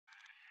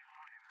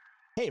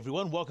Hey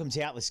everyone, welcome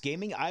to Atlas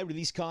Gaming. I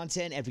release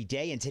content every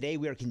day, and today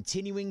we are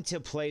continuing to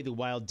play the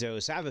Wild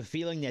Dose. I have a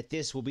feeling that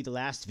this will be the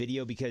last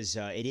video because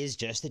it is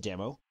just a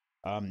demo.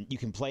 You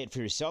can play it for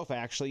yourself,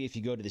 actually, if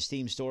you go to the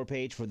Steam store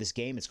page for this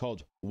game. It's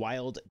called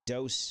Wild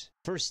Dose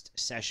First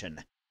Session.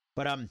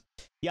 But,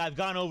 yeah, I've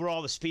gone over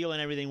all the spiel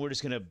and everything. We're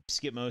just going to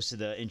skip most of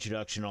the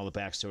introduction, all the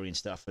backstory and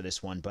stuff for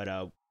this one.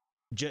 But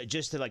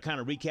just to, like,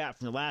 kind of recap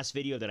from the last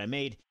video that I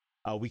made,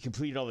 we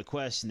completed all the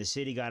quests in the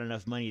city, got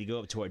enough money to go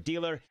up to our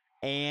dealer,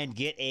 and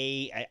get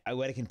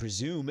what I can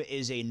presume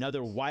is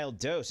another Wild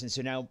Dose. And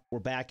so now we're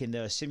back in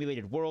the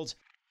simulated world,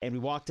 and we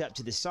walked up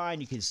to the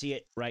sign. You can see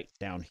it right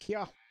down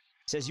here.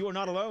 It says, "You are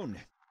not alone."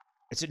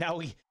 And so now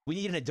we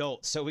need an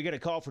adult. So we're going to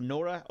call for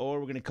Nora, or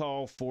we're going to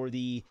call for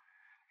the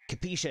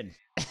Capuchin.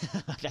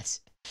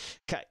 That's,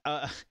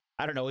 I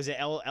don't know, is it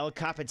El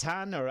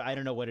Capitan, or I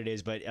don't know what it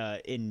is, but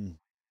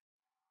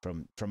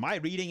from my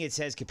reading, it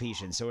says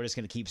Capuchin. So we're just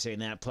going to keep saying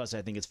that. Plus,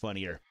 I think it's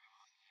funnier.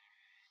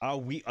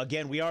 We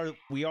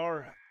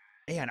are,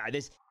 man,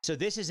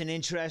 this is an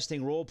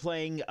interesting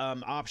role-playing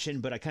option,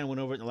 but I kind of went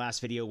over it in the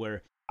last video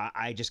where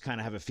I just kind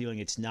of have a feeling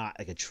it's not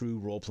like a true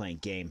role-playing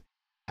game.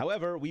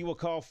 However, we will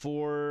call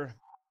for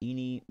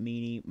Eeny,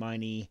 Meeny,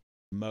 Miny,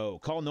 Mo.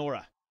 Call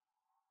Nora.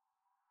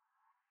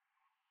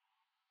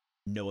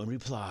 No one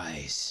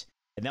replies.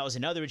 And that was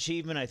another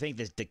achievement. I think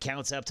that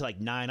counts up to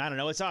like 9. I don't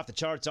know. It's off the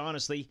charts,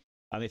 honestly.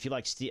 If you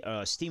like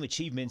Steam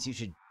achievements, you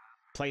should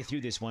play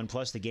through this one.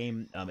 Plus, the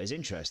game is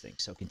interesting.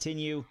 So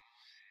continue.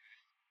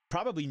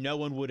 Probably no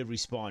one would have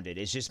responded.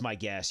 It's just my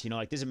guess. You know,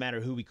 like, doesn't matter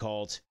who we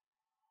called.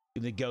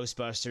 Even the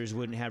Ghostbusters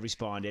wouldn't have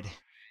responded.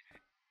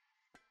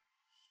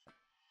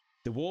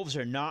 The wolves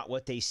are not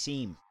what they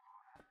seem.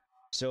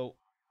 So,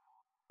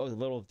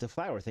 oh, the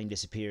flower thing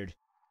disappeared.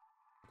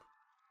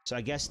 So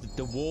I guess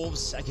the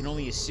wolves, I can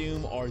only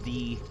assume, are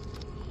the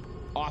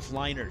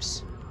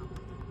offliners.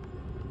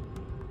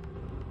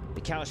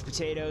 The couch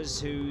potatoes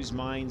whose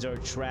minds are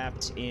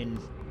trapped in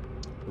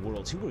the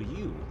world. Who are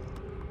you?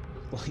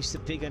 Well, he's the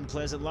big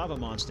unpleasant lava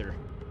monster.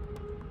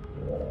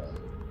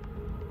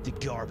 The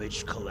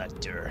garbage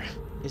collector.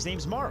 His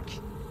name's Mark.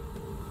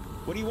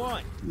 What do you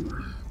want?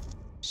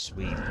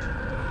 Sweet.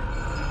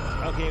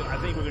 Okay, I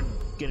think we're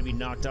gonna be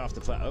knocked off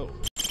the oh.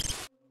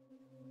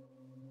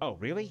 Oh,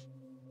 really?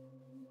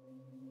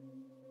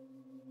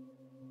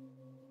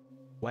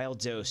 Wild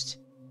Dose.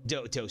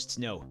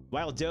 No.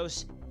 Wild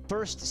Dose.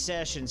 First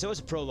session. So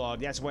it's a prologue.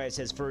 That's why it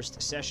says first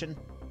session.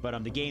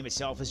 But the game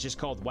itself is just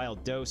called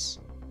Wild Dose.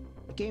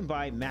 A game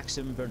by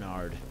Maxim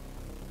Bernard.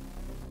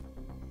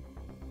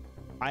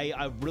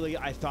 I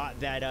thought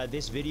that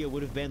this video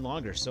would have been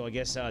longer. So I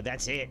guess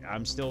that's it.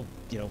 I'm still,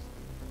 you know,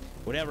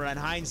 whatever. On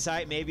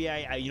hindsight, maybe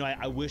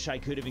I wish I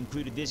could have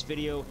included this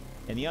video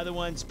and the other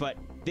ones, but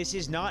this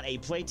is not a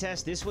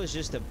playtest. This was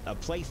just a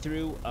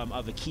playthrough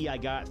of a key I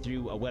got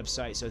through a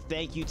website. So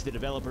thank you to the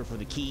developer for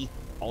the key.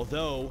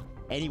 Although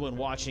anyone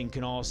watching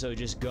can also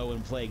just go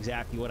and play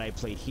exactly what I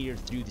played here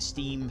through the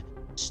Steam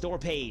store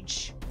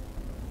page.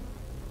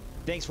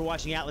 Thanks for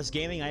watching Atlas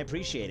Gaming. I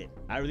appreciate it.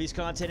 I release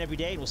content every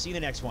day, and we'll see you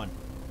in the next one.